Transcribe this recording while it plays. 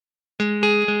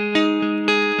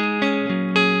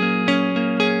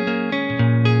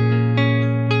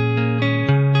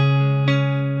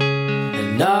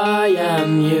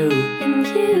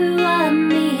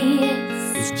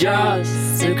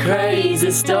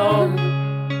the storm.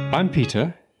 I'm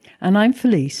Peter. And I'm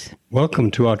Felice.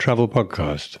 Welcome to our travel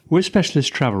podcast. We're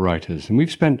specialist travel writers, and we've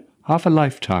spent half a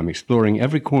lifetime exploring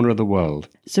every corner of the world.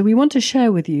 So we want to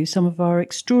share with you some of our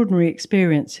extraordinary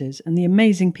experiences and the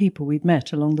amazing people we've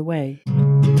met along the way.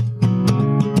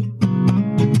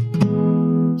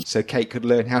 So Kate could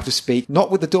learn how to speak, not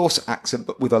with a Dorset accent,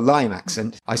 but with a Lyme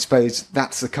accent. I suppose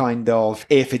that's the kind of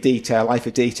ear for detail, eye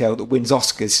for detail that wins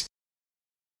Oscars.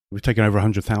 We've taken over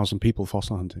 100,000 people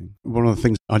fossil hunting. One of the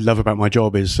things I love about my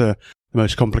job is the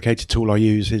most complicated tool I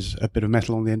use is a bit of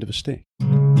metal on the end of a stick.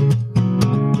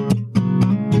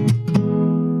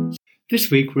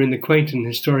 This week we're in the quaint and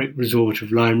historic resort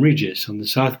of Lyme Regis on the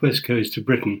southwest coast of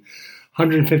Britain,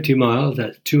 150 miles,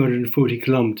 that's 240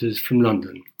 kilometres from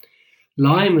London.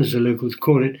 Lyme, as the locals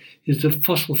call it, is the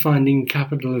fossil-finding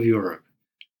capital of Europe.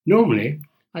 Normally,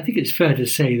 I think it's fair to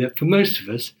say that for most of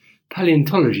us,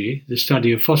 paleontology, the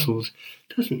study of fossils,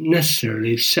 doesn't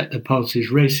necessarily set the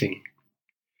pulses racing.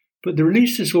 But the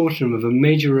release this autumn of a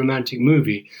major romantic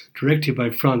movie directed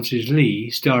by Francis Lee,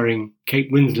 starring Kate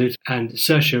Winslet and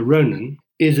Saoirse Ronan,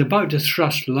 is about to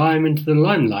thrust Lyme into the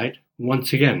limelight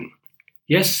once again.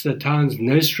 Yes, the town's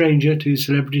no stranger to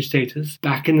celebrity status.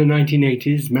 Back in the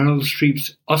 1980s, Meryl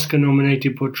Streep's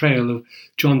Oscar-nominated portrayal of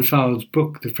John Fowles'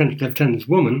 book, The French Lieutenant's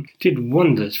Woman, did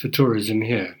wonders for tourism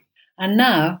here. And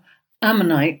now,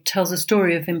 Ammonite tells a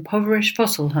story of impoverished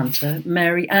fossil hunter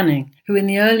Mary Anning, who in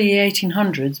the early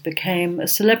 1800s became a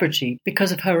celebrity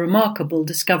because of her remarkable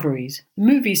discoveries. The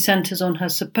movie centres on her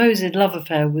supposed love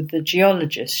affair with the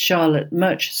geologist Charlotte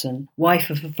Murchison,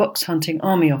 wife of a fox-hunting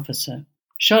army officer.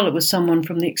 Charlotte was someone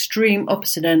from the extreme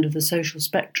opposite end of the social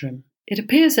spectrum. It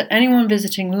appears that anyone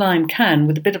visiting Lyme can,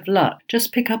 with a bit of luck,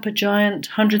 just pick up a giant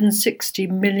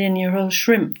 160-million-year-old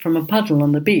shrimp from a puddle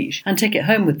on the beach and take it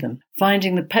home with them.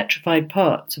 Finding the petrified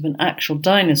parts of an actual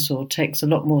dinosaur takes a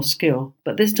lot more skill,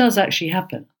 but this does actually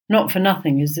happen. Not for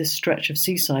nothing is this stretch of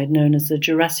seaside known as the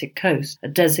Jurassic Coast, a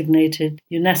designated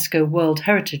UNESCO World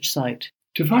Heritage Site.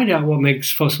 To find out what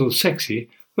makes fossils sexy,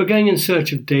 we're going in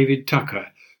search of David Tucker,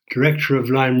 director of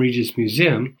Lyme Regis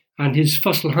Museum, and his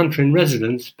fossil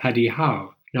hunter-in-residence, Paddy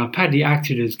Howe. Now, Paddy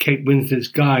acted as Kate Winslet's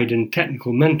guide and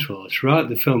technical mentor throughout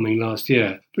the filming last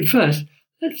year. But first,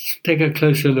 let's take a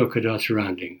closer look at our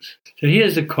surroundings. So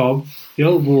here's the Cobb, the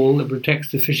old wall that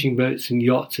protects the fishing boats and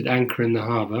yachts at anchor in the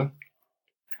harbour.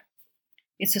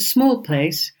 It's a small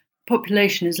place.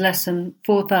 Population is less than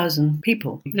 4,000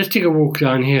 people. Let's take a walk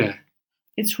down here.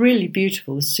 It's really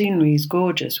beautiful. The scenery is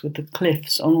gorgeous with the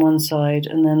cliffs on one side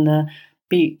and then the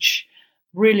beach.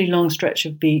 Really long stretch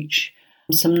of beach,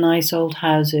 some nice old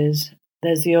houses.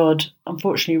 There's the odd,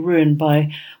 unfortunately ruined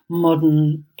by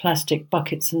modern plastic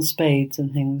buckets and spades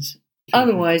and things.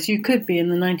 Otherwise, you could be in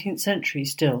the 19th century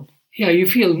still. Yeah, you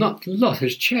feel not a lot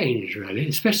has changed, really,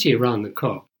 especially around the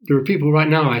Cobb. There are people right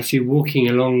now I see walking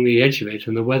along the edge of it,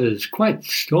 and the weather's quite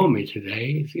stormy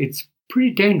today. It's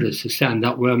pretty dangerous to stand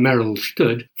up where Meryl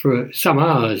stood for some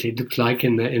hours, it looked like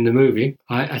in the movie.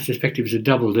 I suspect it was a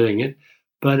double doing it.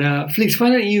 But, Felice, why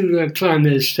don't you climb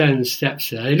those stone steps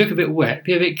there? They look a bit wet.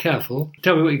 Be a bit careful.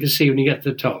 Tell me what you can see when you get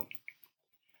to the top.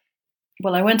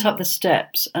 Well, I went up the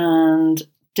steps and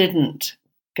didn't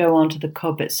go onto the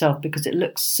Cobb itself because it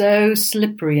looks so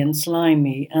slippery and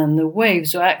slimy, and the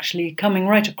waves were actually coming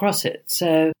right across it,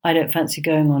 so I don't fancy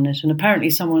going on it. And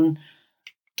apparently someone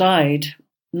died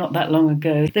not that long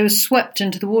ago. They were swept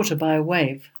into the water by a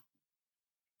wave.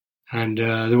 And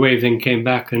the wave then came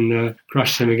back and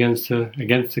crushed them against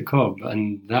the Cobb,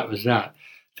 and that was that.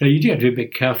 So you do have to be a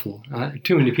bit careful.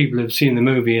 Too many people have seen the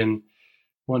movie and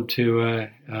want to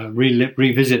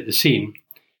revisit the scene,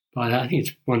 but I think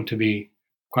it's one to be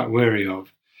quite wary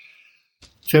of.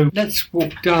 So let's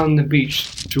walk down the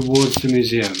beach towards the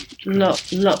museum.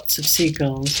 Lots of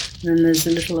seagulls. And then there's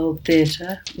a little old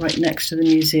theatre right next to the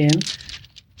museum,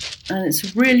 and it's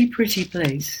a really pretty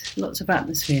place. Lots of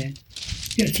atmosphere.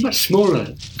 Yeah, it's much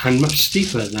smaller and much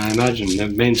steeper than I imagined. The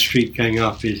main street going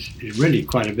up is really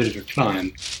quite a bit of a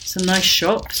climb. Some nice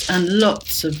shops and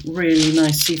lots of really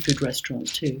nice seafood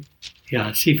restaurants too.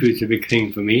 Yeah, seafood's a big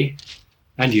thing for me.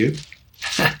 And you.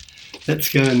 Let's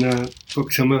go and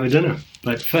book somewhere for dinner.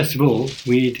 But first of all,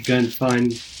 we need to go and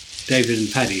find David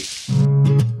and Paddy.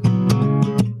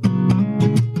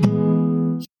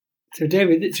 So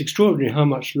David, it's extraordinary how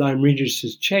much Lyme Regis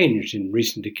has changed in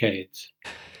recent decades.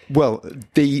 Well,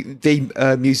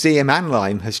 the museum and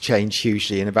Lyme has changed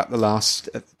hugely in about the last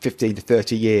 15 to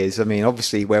 30 years. I mean,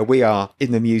 obviously, where we are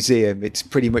in the museum, it's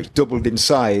pretty much doubled in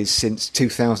size since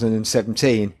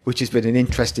 2017, which has been an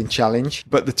interesting challenge.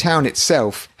 But the town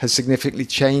itself has significantly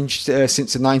changed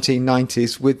since the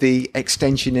 1990s with the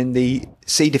extension in the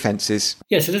sea defences.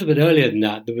 Yes, a little bit earlier than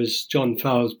that, there was John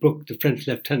Fowles' book, The French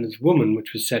Lieutenant's Woman,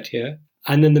 which was set here.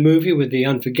 And then the movie with the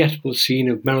unforgettable scene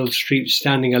of Meryl Streep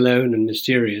standing alone and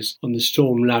mysterious on the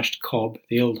storm-lashed Cobb,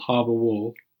 the old harbour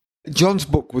wall. John's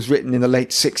book was written in the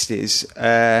late 60s,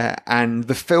 and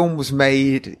the film was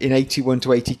made in 81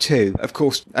 to 82. Of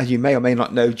course, as you may or may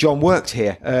not know, John worked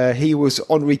here. He was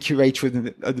honorary curator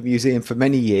of the museum for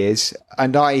many years,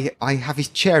 and I have his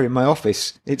chair in my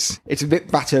office. It's a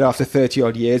bit battered after 30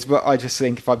 odd years, but I just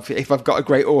think if I've got a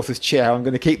great author's chair, I'm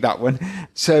going to keep that one.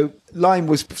 So Lyme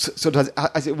was sort of,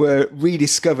 as it were,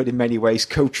 rediscovered in many ways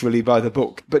culturally by the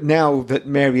book. But now that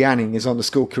Mary Anning is on the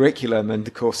school curriculum, and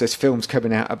of course there's films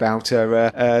coming out about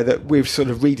her, that we've sort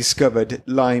of rediscovered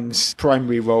Lyme's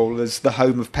primary role as the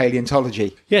home of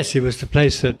paleontology. Yes, it was the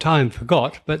place that time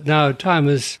forgot, but now time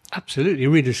is absolutely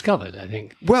rediscovered, I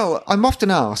think. Well, I'm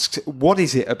often asked, what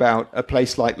is it about a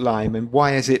place like Lyme and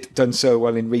why has it done so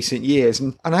well in recent years?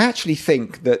 And I actually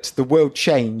think that the world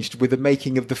changed with the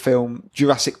making of the film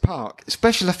Jurassic Park.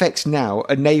 Special effects now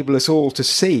enable us all to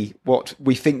see what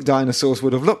we think dinosaurs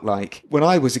would have looked like. When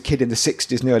I was a kid in the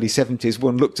 60s and early 70s,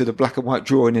 one looked at a black and white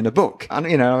drawing in a book. And,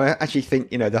 I actually think,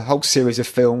 the whole series of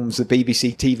films, the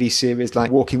BBC TV series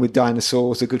like Walking with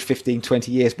Dinosaurs, a good 15,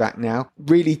 20 years back now,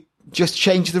 really just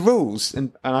change the rules.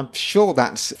 And I'm sure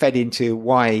that's fed into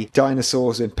why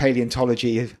dinosaurs and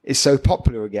paleontology is so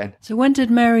popular again. So when did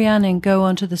Mary Anning go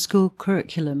onto the school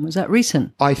curriculum? Was that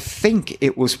recent? I think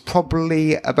it was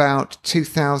probably about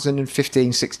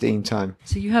 2015-16 time.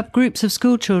 So you have groups of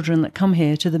school children that come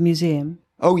here to the museum?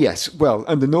 Oh, yes. Well,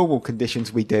 under normal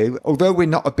conditions we do. Although we're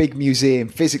not a big museum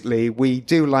physically, we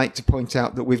do like to point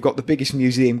out that we've got the biggest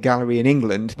museum gallery in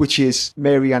England, which is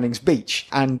Mary Anning's Beach.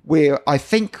 And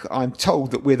I'm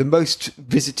told that we're the most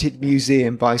visited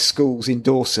museum by schools in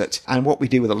Dorset. And what we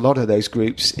do with a lot of those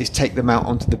groups is take them out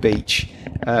onto the beach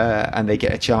and they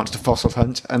get a chance to fossil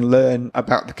hunt and learn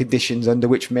about the conditions under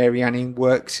which Mary Anning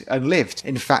worked and lived.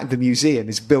 In fact, the museum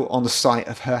is built on the site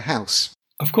of her house.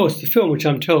 Of course, the film, which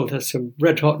I'm told has some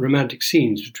red-hot romantic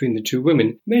scenes between the two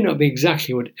women, may not be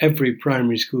exactly what every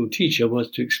primary school teacher wants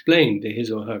to explain to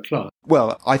his or her class.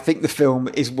 Well, I think the film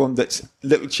is one that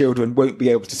little children won't be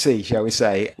able to see, shall we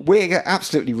say. We're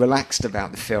absolutely relaxed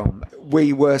about the film.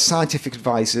 We were scientific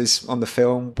advisors on the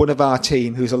film. One of our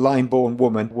team, who's a Lyme-born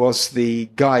woman, was the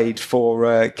guide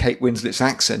for Kate Winslet's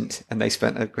accent, and they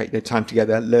spent a great deal of time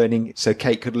together learning so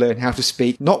Kate could learn how to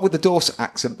speak, not with a Dorset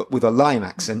accent, but with a Lyme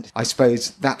accent. I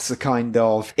suppose that's the kind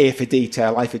of ear for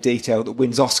detail, eye for detail that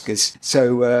wins Oscars.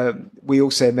 So we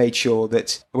also made sure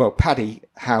that, Paddy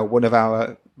Howe, one of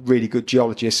our really good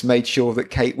geologists, made sure that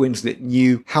Kate Winslet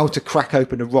knew how to crack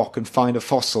open a rock and find a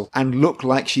fossil and look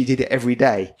like she did it every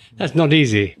day. That's not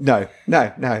easy. No,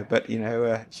 but,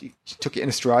 she took it in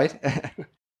a stride.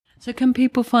 So can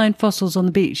people find fossils on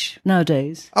the beach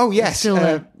nowadays? Oh, yes. Still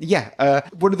there?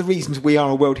 One of the reasons we are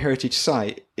a World Heritage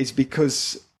Site is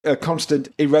because a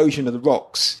constant erosion of the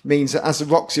rocks means that as the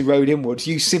rocks erode inwards,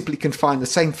 you simply can find the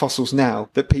same fossils now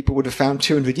that people would have found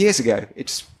 200 years ago.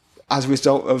 It's as a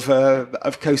result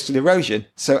of coastal erosion.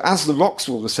 So as the rocks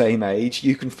were all the same age,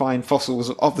 you can find fossils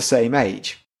of the same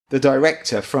age. The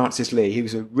director, Francis Lee, he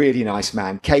was a really nice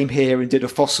man, came here and did a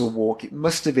fossil walk. It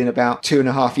must have been about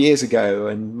 2.5 years ago,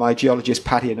 and my geologist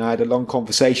Paddy and I had a long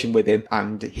conversation with him,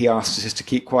 and he asked us to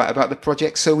keep quiet about the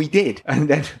project, so we did. And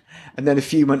then a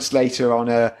few months later on,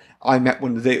 I met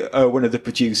one of the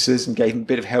producers and gave him a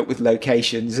bit of help with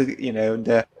locations,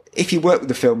 and if you work with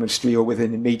the film industry or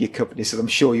within the media companies, as I'm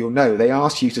sure you'll know, they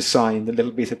ask you to sign the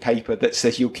little bit of paper that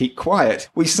says you'll keep quiet.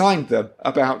 We signed them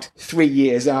about 3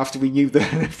 years after we knew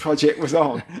the project was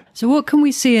on. So what can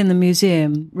we see in the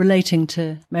museum relating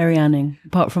to Mary Anning,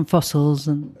 apart from fossils?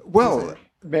 Well,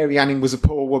 Mary Anning was a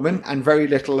poor woman, and very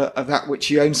little of that which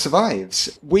she owned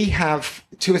survives. We have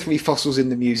 2 or 3 fossils in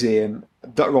the museum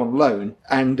that are on loan,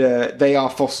 and they are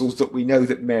fossils that we know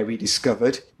that Mary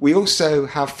discovered. We also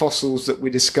have fossils that were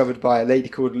discovered by a lady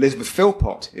called Elizabeth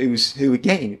Philpott, who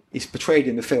again is portrayed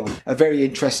in the film, a very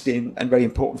interesting and very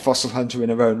important fossil hunter in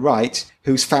her own right,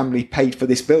 whose family paid for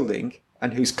this building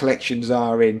and whose collections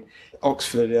are in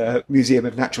Oxford Museum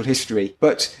of Natural History.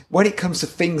 But when it comes to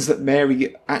things that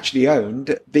Mary actually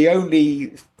owned, the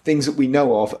only things that we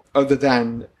know of, other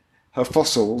than her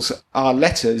fossils, are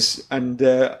letters and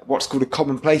what's called a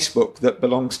commonplace book that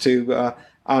belongs to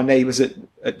our neighbours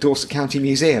at Dorset County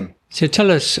Museum. So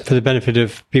tell us, for the benefit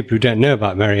of people who don't know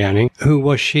about Mary Anning, who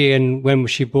was she and when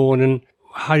was she born and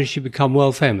how did she become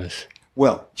world famous?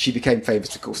 Well, she became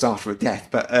famous, of course, after her death,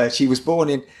 but she was born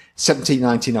in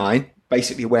 1799,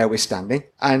 basically where we're standing,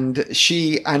 and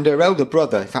she and her elder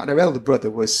brother, in fact, her elder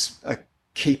brother was a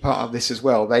key part of this as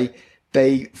well.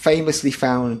 They famously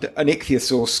found an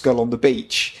ichthyosaur skull on the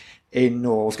beach in,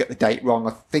 or I'll get the date wrong,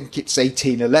 I think it's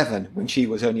 1811, when she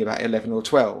was only about 11 or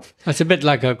 12. That's a bit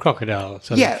like a crocodile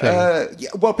sort of thing.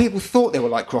 Well, people thought they were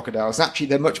like crocodiles. Actually,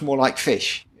 they're much more like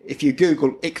fish. If you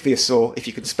Google ichthyosaur, if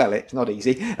you can spell it, it's not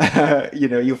easy,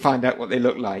 you'll find out what they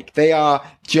look like. They are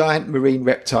giant marine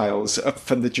reptiles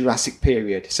from the Jurassic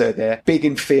period. So they're big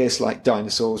and fierce like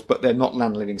dinosaurs, but they're not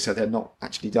land-living, so they're not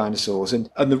actually dinosaurs. And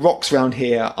the rocks around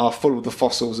here are full of the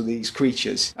fossils of these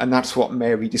creatures. And that's what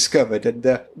Mary discovered.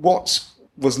 And what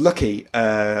was lucky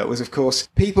was, of course,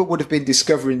 people would have been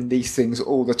discovering these things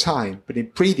all the time. But in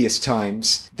previous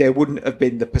times, there wouldn't have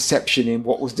been the perception in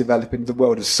what was developing in the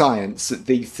world of science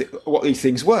that what these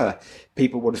things were.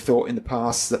 People would have thought in the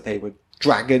past that they were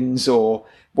dragons, or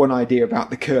one idea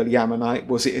about the curly ammonite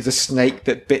was it is a snake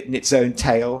that bit in its own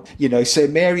tail. So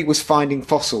Mary was finding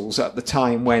fossils at the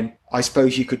time when I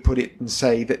suppose you could put it and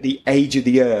say that the age of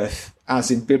the earth,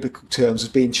 as in biblical terms, was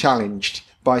being challenged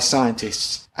by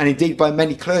scientists, and indeed by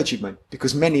many clergymen,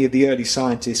 because many of the early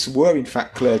scientists were in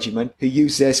fact clergymen who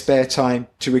used their spare time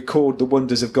to record the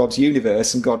wonders of God's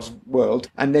universe and God's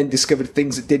world, and then discovered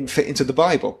things that didn't fit into the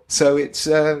Bible. So it's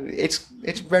a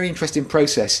very interesting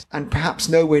process, and perhaps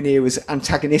nowhere near as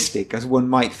antagonistic as one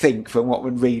might think from what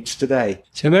one reads today.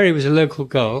 So Mary was a local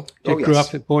girl. She grew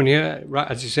yes. up, born here, right,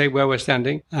 as you say, where we're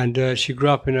standing, and she grew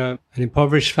up in an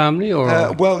impoverished family,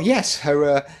 or? Well, yes.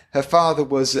 Her father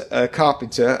was a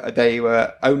carpenter. They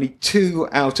were only 2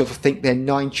 out of, I think, their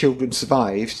 9 children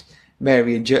survived.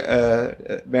 Mary and her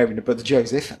brother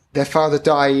Joseph. Their father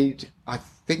died, I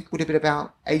think, would have been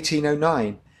about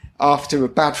 1809, after a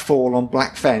bad fall on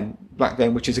Black Fen,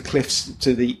 which is a cliffs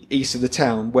to the east of the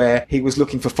town, where he was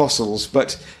looking for fossils.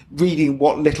 But reading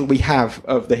what little we have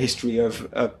of the history of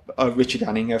Richard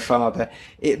Anning, her father,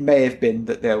 it may have been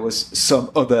that there was some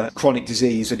other chronic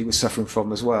disease that he was suffering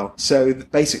from as well. So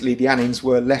basically the Annings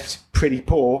were left pretty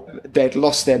poor. They'd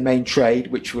lost their main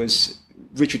trade, which was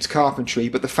Richard's carpentry,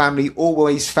 but the family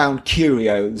always found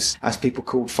curios, as people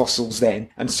called fossils then,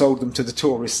 and sold them to the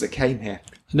tourists that came here.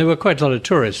 And there were quite a lot of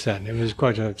tourists then. It was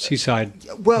quite a seaside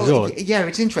resort. Yeah,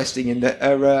 it's interesting in that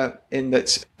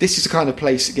this is the kind of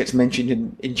place that gets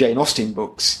mentioned in Jane Austen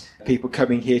books. People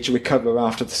coming here to recover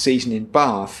after the season in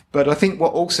Bath. But I think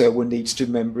what also one needs to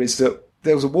remember is that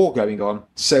there was a war going on.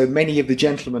 So many of the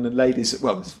gentlemen and ladies,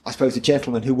 well, I suppose the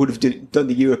gentlemen who would have done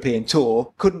the European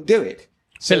tour couldn't do it.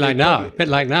 So bit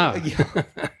like now.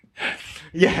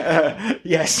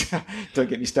 Yes. Don't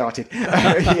get me started.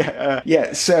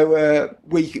 So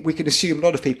we can assume a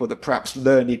lot of people that perhaps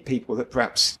learned people that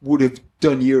perhaps would have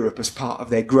done Europe as part of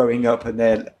their growing up and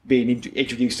their being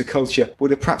introduced to culture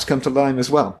would have perhaps come to Lyme as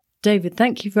well. David,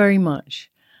 thank you very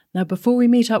much. Now, before we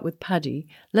meet up with Paddy,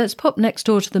 let's pop next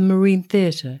door to the Marine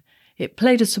Theatre. It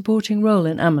played a supporting role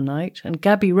in Ammonite, and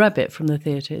Gabby Rabbit from the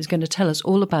theatre is going to tell us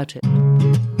all about it.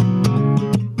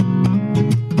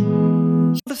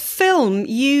 The film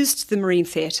used the Marine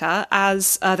Theatre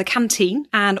as the canteen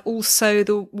and also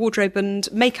the wardrobe and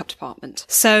makeup department.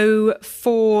 So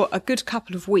for a good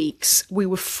couple of weeks, we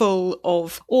were full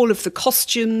of all of the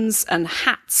costumes and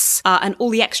hats and all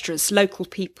the extras. Local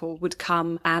people would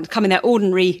come in their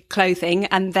ordinary clothing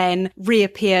and then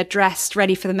reappear dressed,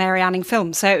 ready for the Mary Anning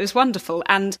film. So it was wonderful.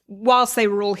 And whilst they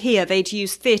were all here, they'd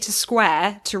use Theatre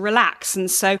Square to relax. And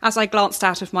so as I glanced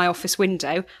out of my office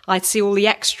window, I'd see all the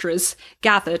extras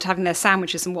gathered, having their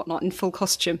sandwiches and whatnot in full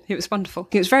costume. It was wonderful.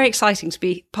 It was very exciting to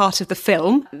be part of the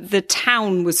film. The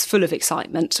town was full of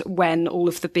excitement when all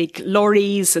of the big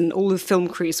lorries and all the film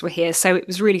crews were here, so it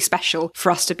was really special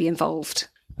for us to be involved.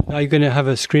 Are you going to have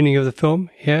a screening of the film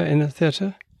here in the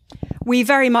theatre? We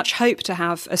very much hope to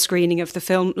have a screening of the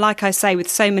film. Like I say, with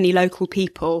so many local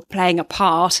people playing a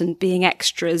part and being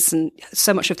extras, and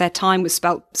so much of their time was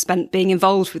spent being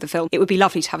involved with the film, it would be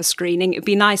lovely to have a screening. It would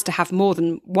be nice to have more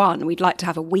than one. We'd like to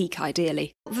have a week,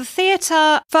 ideally. The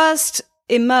theatre first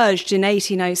emerged in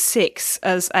 1806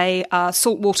 as a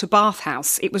saltwater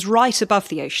bathhouse. It was right above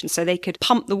the ocean, so they could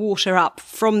pump the water up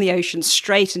from the ocean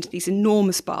straight into these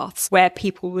enormous baths where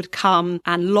people would come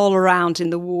and loll around in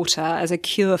the water as a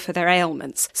cure for their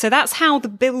ailments. So that's how the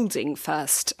building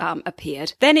first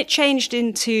appeared. Then it changed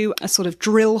into a sort of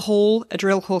drill hall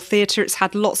theatre. It's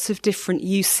had lots of different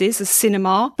uses, a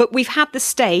cinema, but we've had the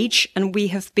stage and we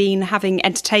have been having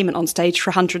entertainment on stage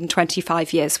for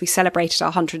 125 years. We celebrated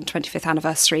our 125th anniversary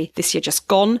anniversary this year just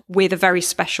gone, with a very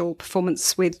special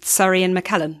performance with Surrey and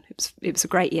McKellen. It was a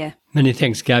great year. Many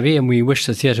thanks, Gabby, and we wish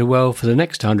the theatre well for the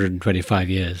next 125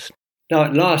 years. Now,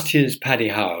 at last, here's Paddy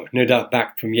Howe, no doubt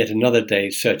back from yet another day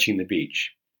searching the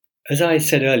beach. As I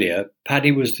said earlier,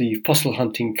 Paddy was the fossil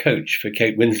hunting coach for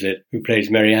Kate Winslet, who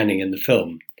plays Mary Anning in the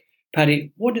film.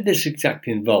 Paddy, what did this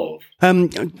exactly involve?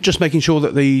 Just making sure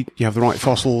that you have the right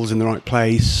fossils in the right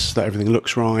place, that everything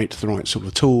looks right, the right sort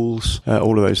of tools,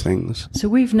 all of those things. So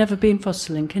we've never been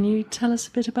fossiling. Can you tell us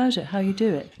a bit about it, how you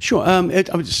do it? Sure.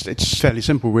 It's fairly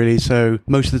simple, really. So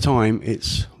most of the time,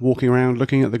 it's walking around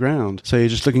looking at the ground. So you're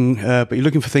just looking, but you're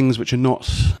looking for things which are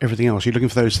not everything else. You're looking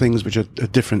for those things which are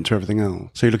different to everything else.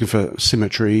 So you're looking for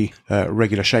symmetry,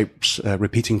 regular shapes,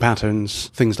 repeating patterns,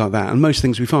 things like that. And most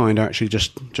things we find are actually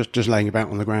just laying about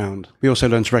on the ground. We also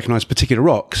learn to recognise particular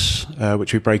rocks,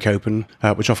 which we break open,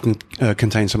 which often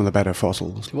contain some of the better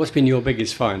fossils. What's been your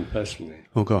biggest find, personally?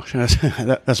 Oh gosh,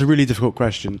 that's a really difficult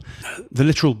question. The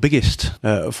literal biggest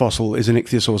fossil is an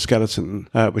ichthyosaur skeleton,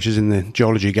 which is in the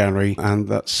geology gallery, and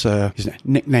that's he's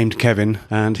nicknamed Kevin,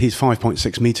 and he's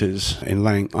 5.6 metres in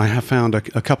length. I have found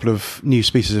a couple of new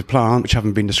species of plant which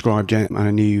haven't been described yet, and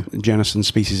a new genus and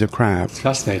species of crab. It's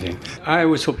fascinating. I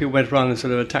always thought people went around and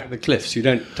sort of attack the cliffs. You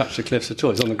don't touch the cliffs at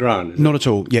all. It's on the ground. Not at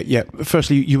all. Yeah.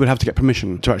 Firstly, you would have to get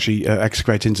permission to actually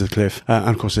excavate into the cliff,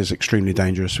 and of course it's extremely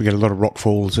dangerous. We get a lot of rock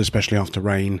falls, especially after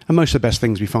rain, and most of the best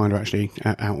things we find are actually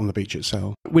out on the beach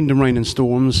itself. Wind and rain and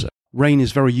storms. Rain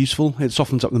is very useful. It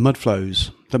softens up the mud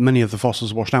flows that many of the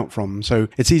fossils washed out from. So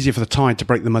it's easier for the tide to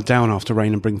break the mud down after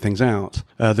rain and bring things out.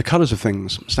 The colours of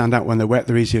things stand out when they're wet.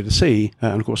 They're easier to see.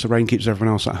 And of course, the rain keeps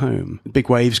everyone else at home. Big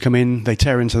waves come in. They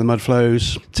tear into the mud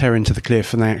flows, tear into the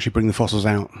cliff, and they actually bring the fossils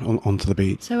out onto the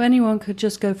beach. So anyone could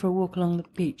just go for a walk along the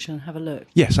beach and have a look?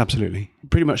 Yes, absolutely.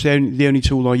 Pretty much the only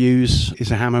tool I use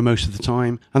is a hammer most of the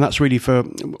time. And that's really for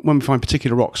when we find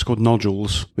particular rocks called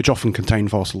nodules, which often contain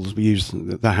fossils. We use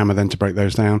the hammer then to break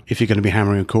those down. If you're going to be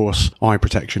hammering, of course, eye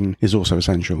protection is also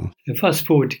essential. And fast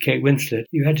forward to Kate Winslet,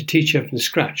 you had to teach her from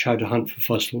scratch how to hunt for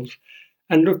fossils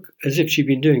and look as if she'd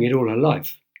been doing it all her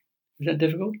life. Was that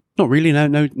difficult? Not really,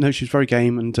 no. She's very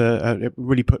game and it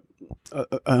really put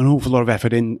an awful lot of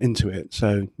effort into it.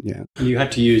 So, yeah. And you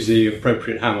had to use the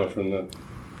appropriate hammer from the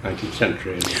 19th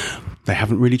century. They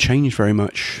haven't really changed very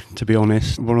much, to be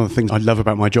honest. One of the things I love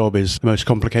about my job is the most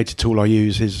complicated tool I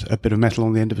use is a bit of metal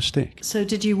on the end of a stick. So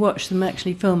did you watch them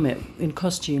actually film it in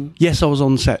costume? Yes, I was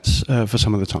on sets for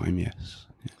some of the time, yes.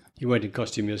 You weren't in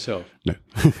costume yourself? No.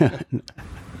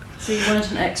 So you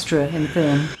weren't an extra in the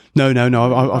film? No.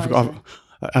 I've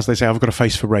as they say, I've got a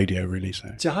face for radio, really.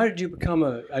 So how did you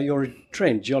become you're a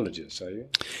trained geologist, are you?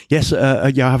 Yes,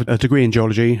 I have a degree in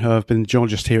geology. I've been a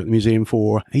geologist here at the museum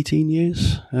for 18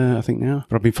 years, I think now.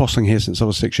 But I've been fossiling here since I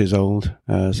was 6 years old,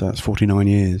 so that's 49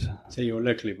 years. So you were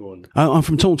locally born? I'm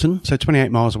from Taunton, so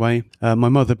 28 miles away. My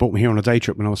mother brought me here on a day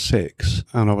trip when I was 6,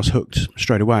 and I was hooked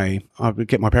straight away. I would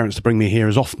get my parents to bring me here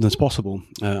as often as possible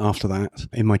after that.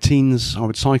 In my teens, I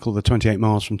would cycle the 28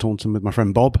 miles from Taunton with my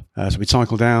friend Bob. So we'd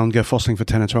cycle down, go fossiling for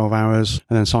 10 or 12 hours,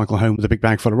 and then cycle home with a big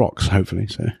bag full of rocks, hopefully.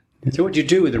 So what do you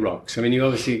do with the rocks? I mean, you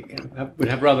obviously would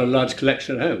have rather a large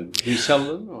collection at home. Do you sell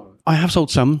them? Or? I have sold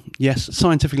some, yes.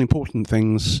 Scientifically important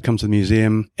things come to the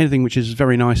museum. Anything which is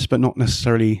very nice but not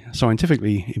necessarily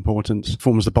scientifically important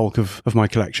forms the bulk of my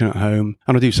collection at home.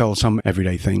 And I do sell some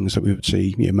everyday things that we would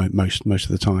see most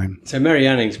of the time. So Mary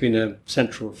Anning's been a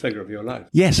central figure of your life?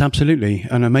 Yes, absolutely.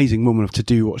 An amazing woman to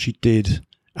do what she did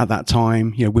at that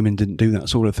time. Women didn't do that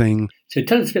sort of thing. So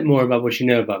tell us a bit more about what you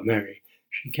know about Mary.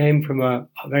 She came from a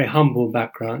very humble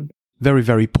background. Very,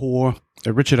 very poor.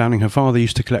 Richard Anning, her father,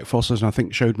 used to collect fossils and I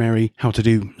think showed Mary how to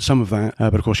do some of that.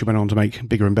 But of course, she went on to make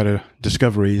bigger and better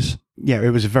discoveries. Yeah,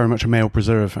 it was very much a male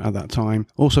preserve at that time.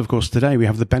 Also, of course, today we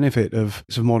have the benefit of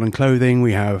some modern clothing.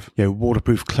 We have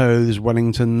waterproof clothes,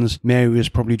 Wellingtons. Mary was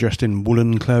probably dressed in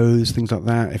woolen clothes, things like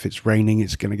that. If it's raining,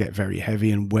 it's going to get very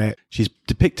heavy and wet. She's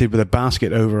depicted with a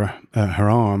basket over her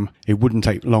arm. It wouldn't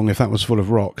take long if that was full of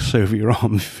rocks over your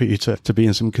arm for you to be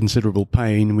in some considerable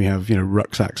pain. We have,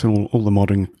 rucksacks and all the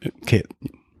modern kit.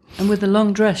 And with the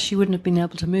long dress, she wouldn't have been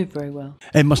able to move very well.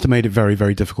 It must have made it very,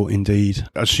 very difficult indig,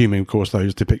 assuming, of course,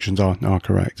 those depictions are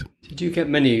correct. Did you get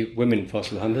many women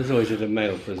fossil hunters, or is it a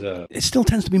male preserve? It still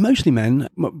tends to be mostly men,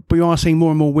 but we are seeing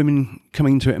more and more women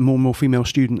coming into it and more female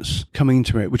students coming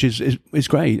into it, which is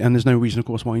great, and there's no reason, of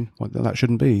course, why that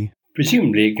shouldn't be.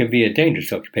 Presumably, it can be a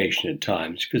dangerous occupation at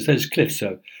times, because those cliffs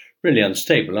are really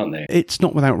unstable, aren't they? It's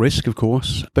not without risk, of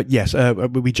course, but yes,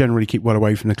 we generally keep well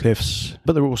away from the cliffs.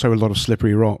 But there are also a lot of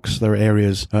slippery rocks. There are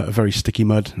areas of very sticky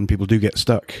mud, and people do get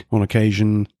stuck on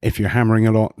occasion. If you're hammering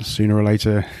a lot, sooner or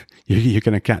later, you're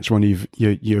going to catch one of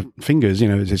your fingers.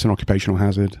 It's an occupational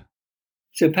hazard.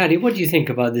 So, Paddy, what do you think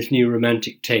about this new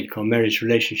romantic take on Mary's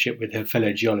relationship with her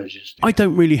fellow geologist? I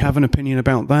don't really have an opinion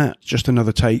about that. Just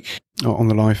another take on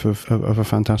the life of a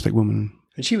fantastic woman.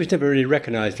 And she was never really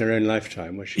recognised in her own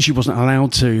lifetime, was she? She wasn't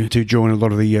allowed to join a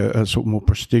lot of the sort of more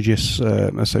prestigious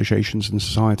associations and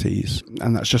societies.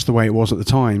 And that's just the way it was at the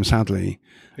time, sadly.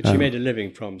 But she made a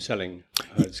living from selling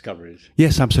her discoveries.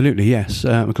 Yes, absolutely, yes.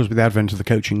 Because with the advent of the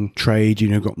coaching trade,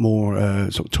 got more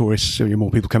sort of tourists,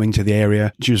 more people coming to the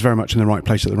area. She was very much in the right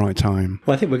place at the right time.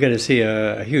 Well, I think we're going to see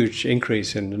a huge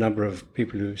increase in the number of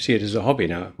people who see it as a hobby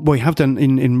now. Well, we have done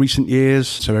in recent years.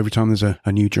 So every time there's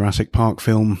a new Jurassic Park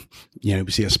film,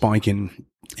 we see a spike in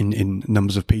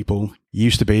numbers of people.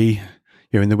 Used to be,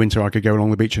 in the winter I could go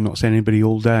along the beach and not see anybody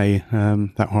all day.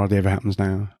 That hardly ever happens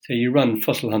now. So you run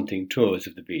fossil hunting tours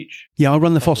of the beach? Yeah, I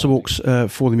run the fossil walks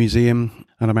for the museum,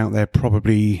 and I'm out there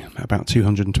probably about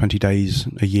 220 days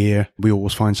a year. We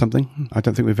always find something. I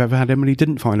don't think we've ever had anybody who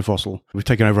didn't find a fossil. We've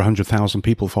taken over 100,000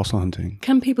 people fossil hunting.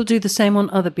 Can people do the same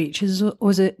on other beaches, or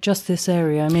is it just this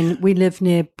area? I mean, we live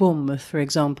near Bournemouth, for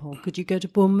example. Could you go to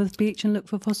Bournemouth Beach and look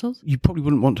for fossils? You probably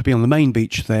wouldn't want to be on the main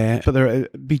beach there, but there are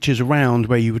beaches around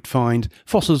where you would find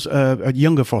fossils,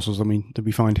 younger fossils, that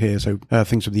we find here. So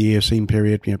things of the Eocene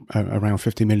period, around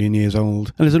 50 million years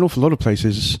old. And there's an awful lot of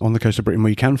places on the coast of Britain where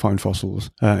you can find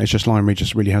fossils. It's just Lyme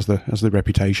Regis really has the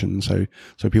reputation, so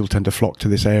people tend to flock to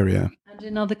this area. And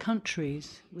in other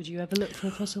countries, would you ever look for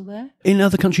a fossil there? In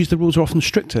other countries, the rules are often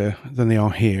stricter than they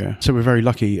are here. So we're very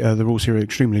lucky. The rules here are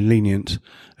extremely lenient.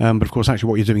 But of course, actually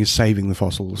what you're doing is saving the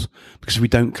fossils. Because if we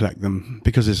don't collect them,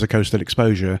 because it's a coastal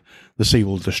exposure, the sea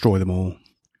will destroy them all.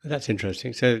 That's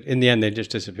interesting. So in the end, they just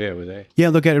disappear, will they?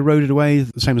 Yeah, they'll get eroded away,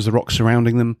 the same as the rocks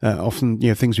surrounding them. Often,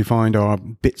 things we find are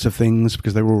bits of things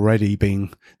because they're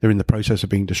in the process of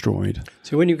being destroyed.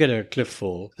 So when you get a cliff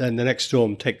fall, then the next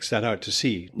storm takes that out to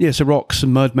sea. Yeah, so rocks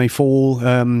and mud may fall.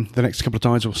 The next couple of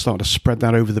tides will start to spread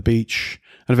that over the beach.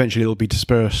 And eventually it'll be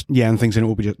dispersed. Yeah, and things in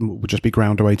it will just be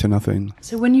ground away to nothing.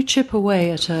 So when you chip away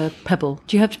at a pebble,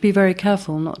 do you have to be very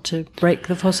careful not to break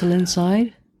the fossil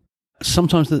inside?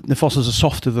 Sometimes the fossils are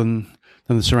softer than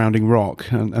the surrounding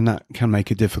rock, and that can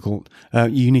make it difficult.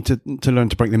 You need to learn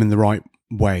to break them in the right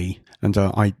way. And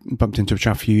I bumped into a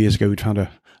chap a few years ago who'd found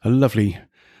a lovely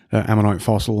ammonite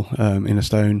fossil in a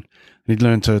stone. He'd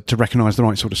learned to recognise the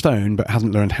right sort of stone, but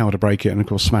hasn't learned how to break it, and of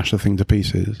course smash the thing to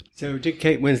pieces. So did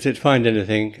Kate Winslet find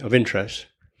anything of interest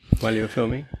while you were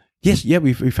filming? Yes, yeah,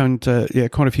 we found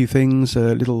quite a few things,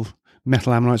 little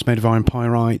metal ammonites made of iron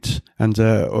pyrite, and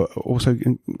also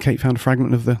Kate found a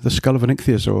fragment of the skull of an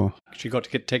ichthyosaur. She got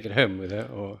to take it home with her,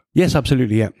 or yes,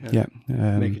 absolutely, yeah.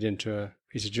 Make it into a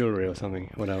piece of jewellery or something,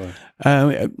 whatever.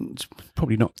 It's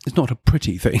probably not. It's not a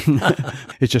pretty thing.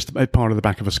 It's just a part of the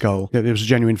back of a skull. It was a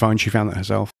genuine find. She found that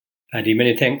herself. Paddy,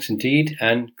 many thanks indeed,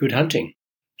 and good hunting.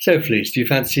 So, Felice, do you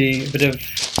fancy a bit of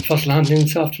fossil hunting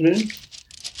this afternoon?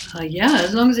 Yeah,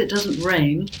 as long as it doesn't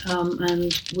rain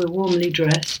and we're warmly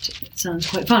dressed, it sounds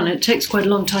quite fun. It takes quite a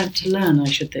long time to learn, I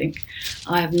should think.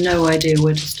 I have no idea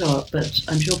where to start, but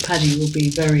I'm sure Paddy will be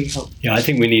very helpful. Yeah, I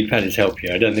think we need Paddy's help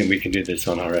here. I don't think we can do this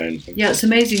on our own. Yeah, it's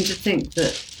amazing to think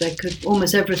that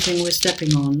almost everything we're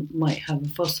stepping on might have a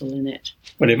fossil in it.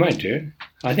 Well, it might do.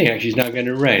 I think actually it's now going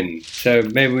to rain, so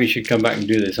maybe we should come back and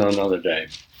do this on another day.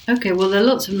 Okay, well, there are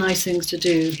lots of nice things to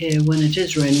do here when it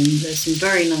is raining. There's some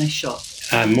very nice shops.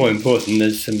 And more important,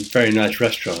 there's some very nice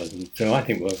restaurants, and so I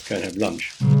think we'll go and have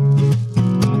lunch.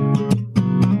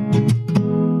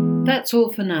 That's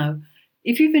all for now.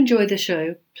 If you've enjoyed the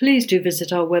show, please do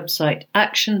visit our website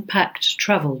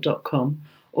actionpackedtravel.com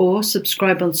or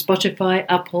subscribe on Spotify,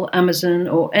 Apple, Amazon,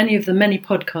 or any of the many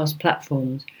podcast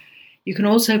platforms. You can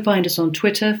also find us on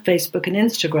Twitter, Facebook, and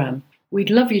Instagram. We'd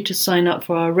love you to sign up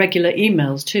for our regular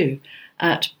emails too,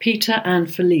 at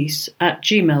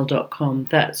peterandfelice@gmail.com.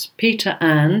 That's Peter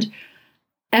and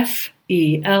FELICE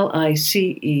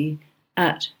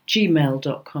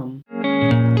 @gmail.com.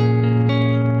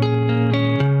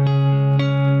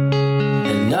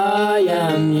 And I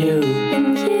am you,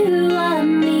 and you are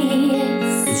me.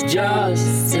 it's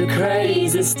just a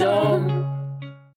crazy storm.